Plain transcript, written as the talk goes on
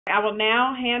I will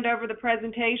now hand over the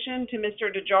presentation to Mr.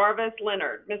 DeJarvis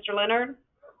Leonard. Mr. Leonard?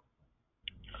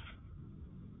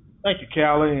 Thank you,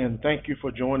 Callie, and thank you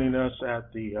for joining us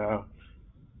at the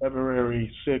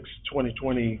February 6,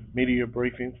 2020 media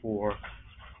briefing for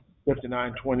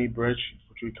 5920 Bridge,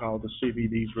 which we call the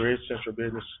CBD Bridge, Central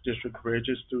Business District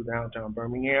Bridges through downtown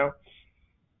Birmingham.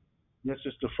 This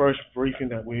is the first briefing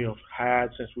that we have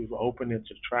had since we've opened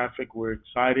into traffic. We're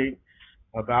excited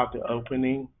about the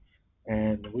opening,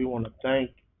 and we want to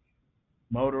thank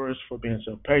motorists for being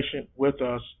so patient with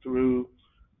us through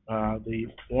the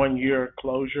 1-year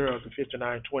closure of the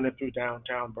 5920 through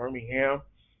downtown Birmingham.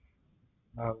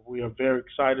 We are very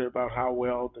excited about how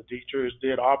well the detours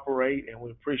did operate, and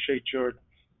we appreciate your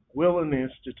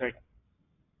willingness to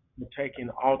taking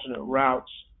alternate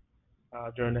routes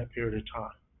during that period of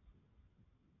time.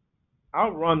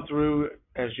 I'll run through,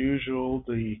 as usual,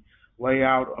 the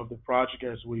layout of the project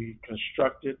as we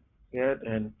constructed it,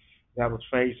 and that was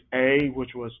phase A,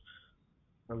 which was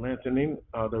the lengthening,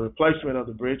 the replacement of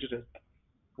the bridges at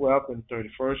 12th and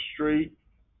 31st Street.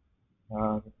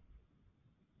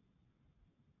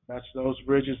 That's those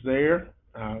bridges there.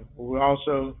 We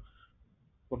also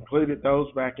completed those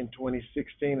back in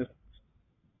 2016,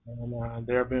 and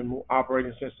they have been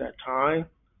operating since that time.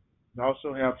 We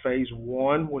also have phase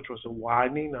 1, which was a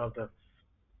widening of the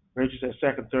bridges at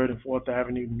 2nd, 3rd, and 4th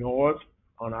Avenue North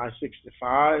on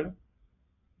I-65.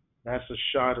 That's a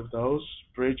shot of those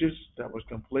bridges that was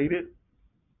completed.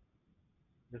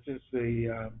 This is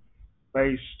the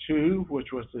phase 2, which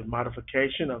was the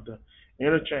modification of the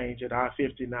interchange at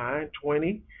I-59,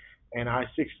 20, and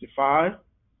I-65.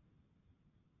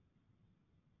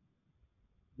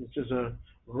 This is a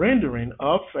rendering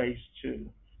of phase 2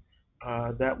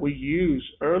 that we used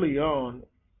early on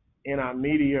in our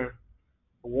media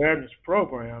awareness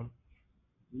program,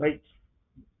 make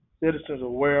citizens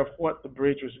aware of what the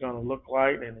bridge was going to look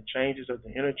like and the changes of the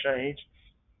interchange.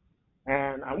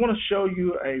 And I want to show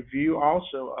you a view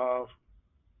also of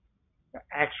the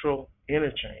actual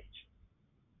interchange.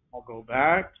 I'll go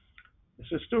back. This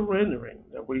is the rendering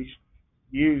that we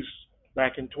used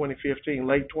back in 2015,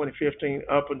 late 2015,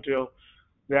 up until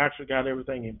we actually got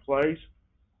everything in place.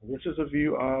 This is a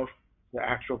view of the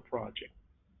actual project.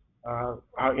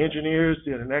 Our engineers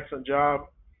did an excellent job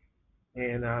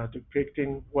in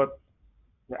depicting what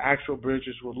the actual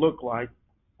bridges will look like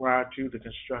prior to the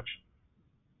construction.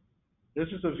 This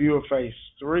is a view of phase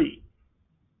 3.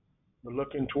 We're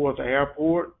looking towards the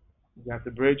airport. We got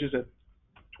the bridges at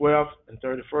 12th and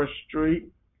 31st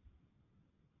Street.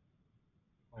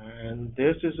 And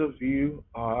this is a view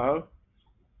of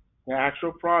the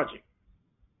actual project.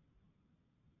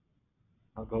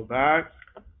 I'll go back,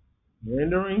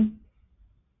 rendering,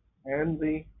 and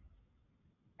the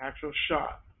actual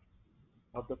shot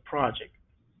of the project.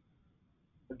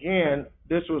 Again,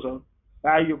 this was a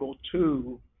valuable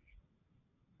tool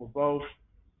for both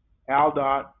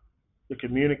ALDOT to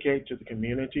communicate to the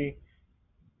community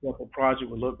what the project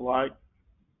would look like.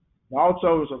 It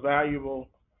also was a valuable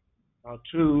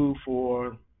tool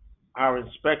for our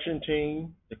inspection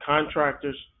team, the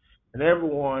contractors, and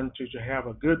everyone to have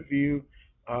a good view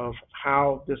of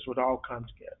how this would all come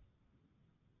together.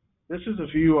 This is a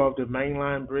view of the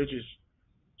mainline bridges,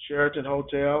 Sheraton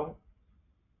Hotel,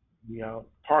 the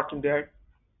parking deck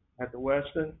at the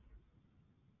Westin,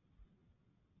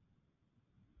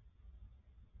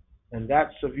 and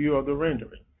that's a view of the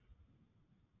rendering.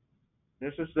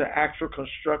 This is the actual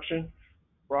construction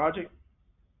project.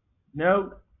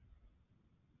 Note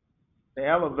the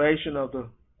elevation of the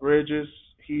bridges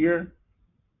here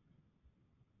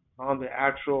on the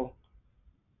actual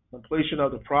completion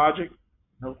of the project.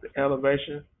 Note the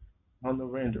elevation on the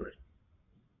rendering.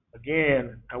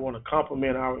 Again, I want to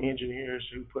compliment our engineers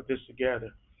who put this together.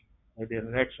 They did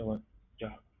an excellent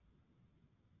job.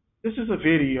 This is a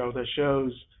video that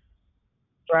shows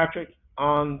traffic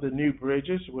on the new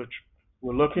bridges, which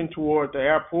we're looking toward the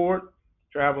airport,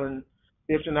 traveling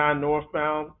 59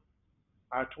 northbound,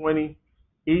 I-20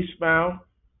 eastbound.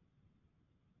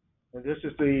 And this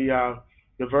is the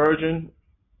diversion,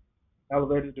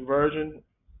 elevated diversion,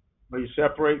 where you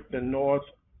separate the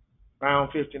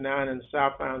northbound 59 and the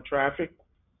southbound traffic.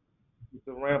 This is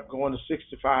the ramp going to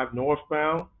 65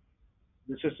 northbound.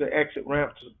 This is the exit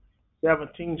ramp to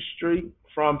 17th Street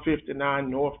from 59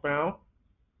 northbound.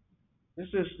 This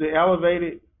is the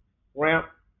elevated ramp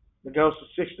that goes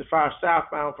to 65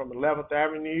 southbound from 11th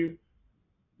Avenue.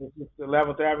 This is the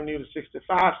 11th Avenue to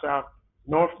 65 south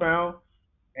northbound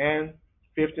and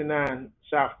 59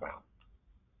 southbound.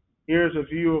 Here's a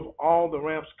view of all the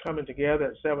ramps coming together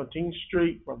at 17th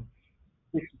Street from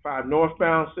 65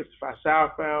 northbound, 65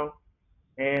 southbound,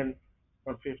 and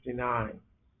from 59,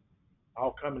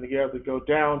 all coming together to go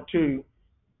down to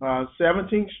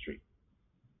 17th Street.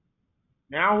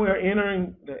 Now we're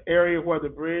entering the area where the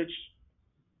bridge,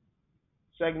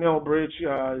 segmental bridge,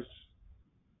 is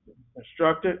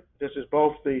constructed. This is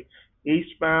both the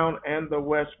eastbound and the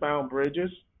westbound bridges.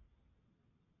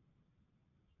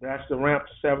 That's the ramp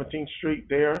to 17th Street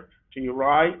there to your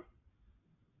right.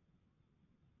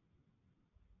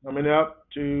 Coming up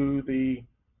to the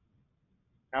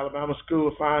Alabama School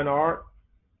of Fine Art,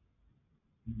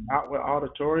 Outlet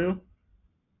Auditorium.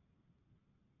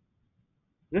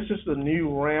 This is the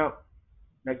new ramp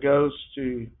that goes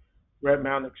to Red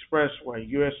Mountain Expressway,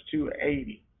 US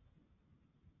 280,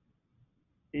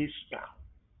 eastbound.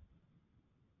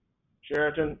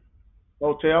 Sheraton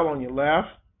Hotel on your left.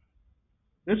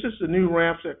 This is the new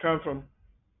ramps that come from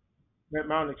Red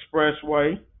Mountain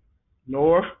Expressway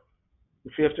north to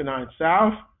 59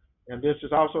 South, and this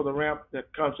is also the ramp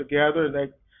that comes together and they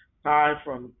tie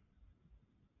from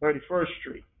 31st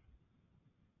Street.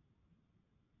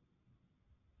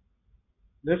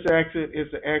 This exit is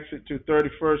the exit to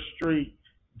 31st Street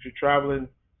if you're traveling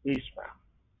eastbound.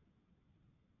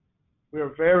 We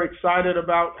are very excited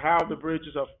about how the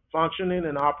bridges are functioning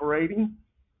and operating.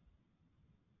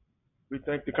 We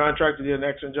think the contractor did an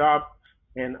excellent job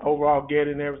in overall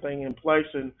getting everything in place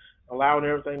and allowing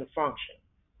everything to function.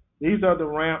 These are the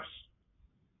ramps,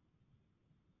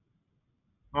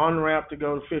 on-ramp to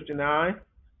go to 59,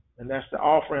 and that's the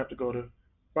off-ramp to go to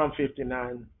from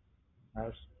 59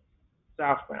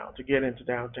 southbound to get into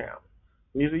downtown.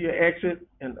 These are your exit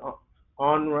and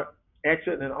on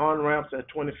ramps at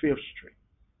 25th Street.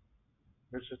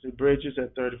 This is the bridges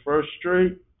at 31st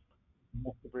Street.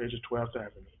 That's the bridge at 12th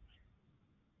Avenue.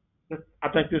 I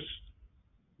think this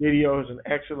video is an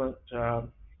excellent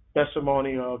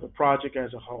testimony of the project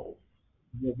as a whole.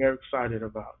 We're very excited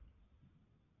about it.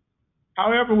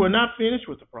 However, we're not finished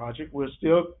with the project. We're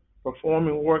still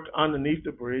performing work underneath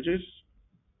the bridges.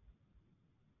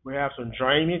 We have some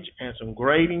drainage and some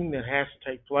grading that has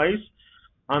to take place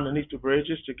underneath the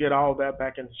bridges to get all that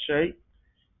back into shape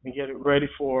and get it ready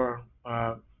for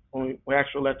when we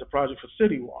actually let the project for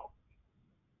City Walk.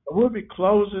 But we'll be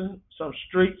closing some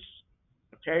streets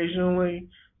occasionally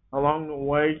along the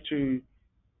way to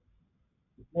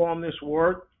perform this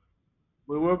work.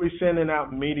 We will be sending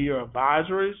out media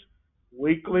advisories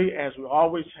weekly, as we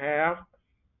always have,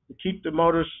 to keep the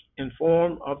motorists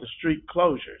informed of the street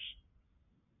closures.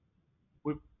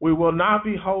 We will not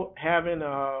be having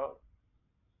a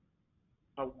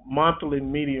monthly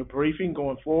media briefing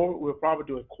going forward. We'll probably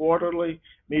do a quarterly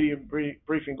media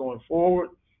briefing going forward.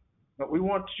 But we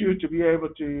want you to be able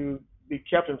to be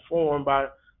kept informed by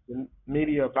the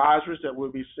media advisories that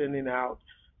we'll be sending out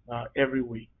every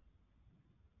week.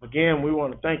 Again, we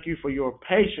want to thank you for your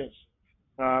patience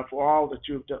for all that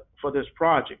you've done for this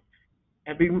project.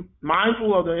 And be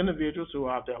mindful of the individuals who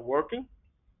are out there working.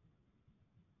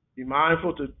 Be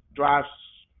mindful to drive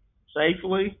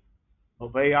safely,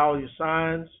 obey all your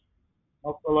signs,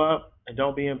 buckle up, and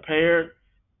don't be impaired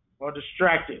or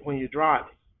distracted when you're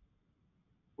driving.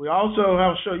 We also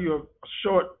have to show you a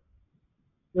short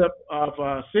clip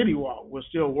of City Walk. We're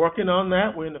still working on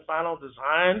that. We're in the final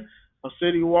design of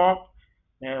City Walk,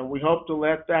 and we hope to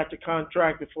let that to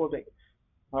contract before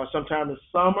sometime this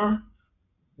summer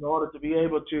in order to be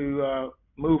able to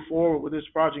move forward with this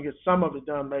project, get some of it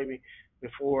done maybe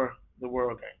before the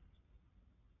World Game.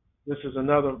 This is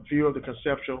another view of the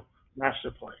conceptual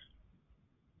master plan.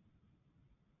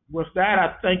 With that,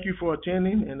 I thank you for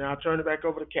attending, and I'll turn it back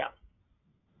over to Cal.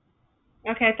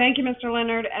 Okay, thank you, Mr.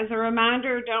 Leonard. As a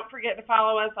reminder, don't forget to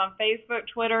follow us on Facebook,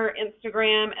 Twitter,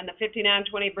 Instagram, and the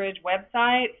 5920 Bridge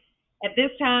website. At this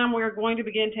time, we're going to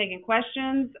begin taking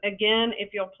questions. Again, if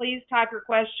you'll please type your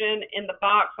question in the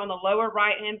box on the lower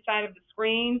right-hand side of the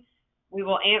screen, we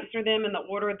will answer them in the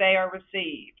order they are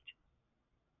received.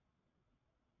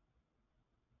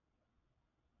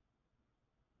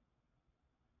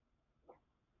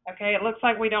 Okay, it looks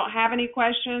like we don't have any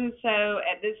questions. So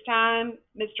at this time,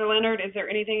 Mr. Leonard, is there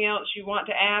anything else you want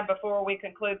to add before we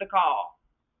conclude the call?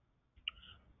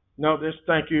 No, just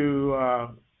thank you,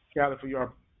 Callie, for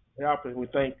your help, and we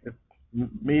thank the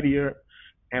media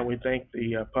and we thank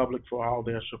the public for all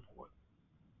their support.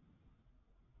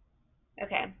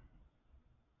 Okay.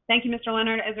 Thank you, Mr.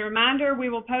 Leonard. As a reminder, we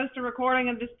will post a recording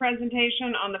of this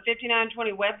presentation on the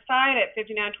 5920 website at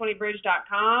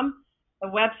 5920bridge.com. The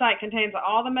website contains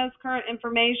all the most current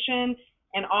information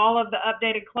and all of the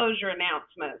updated closure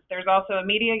announcements. There's also a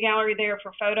media gallery there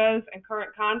for photos and current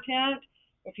content.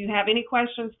 If you have any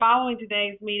questions following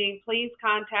today's meeting, please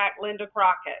contact Linda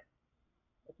Crockett.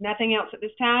 If nothing else at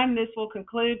this time, this will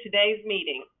conclude today's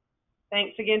meeting.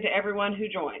 Thanks again to everyone who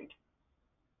joined.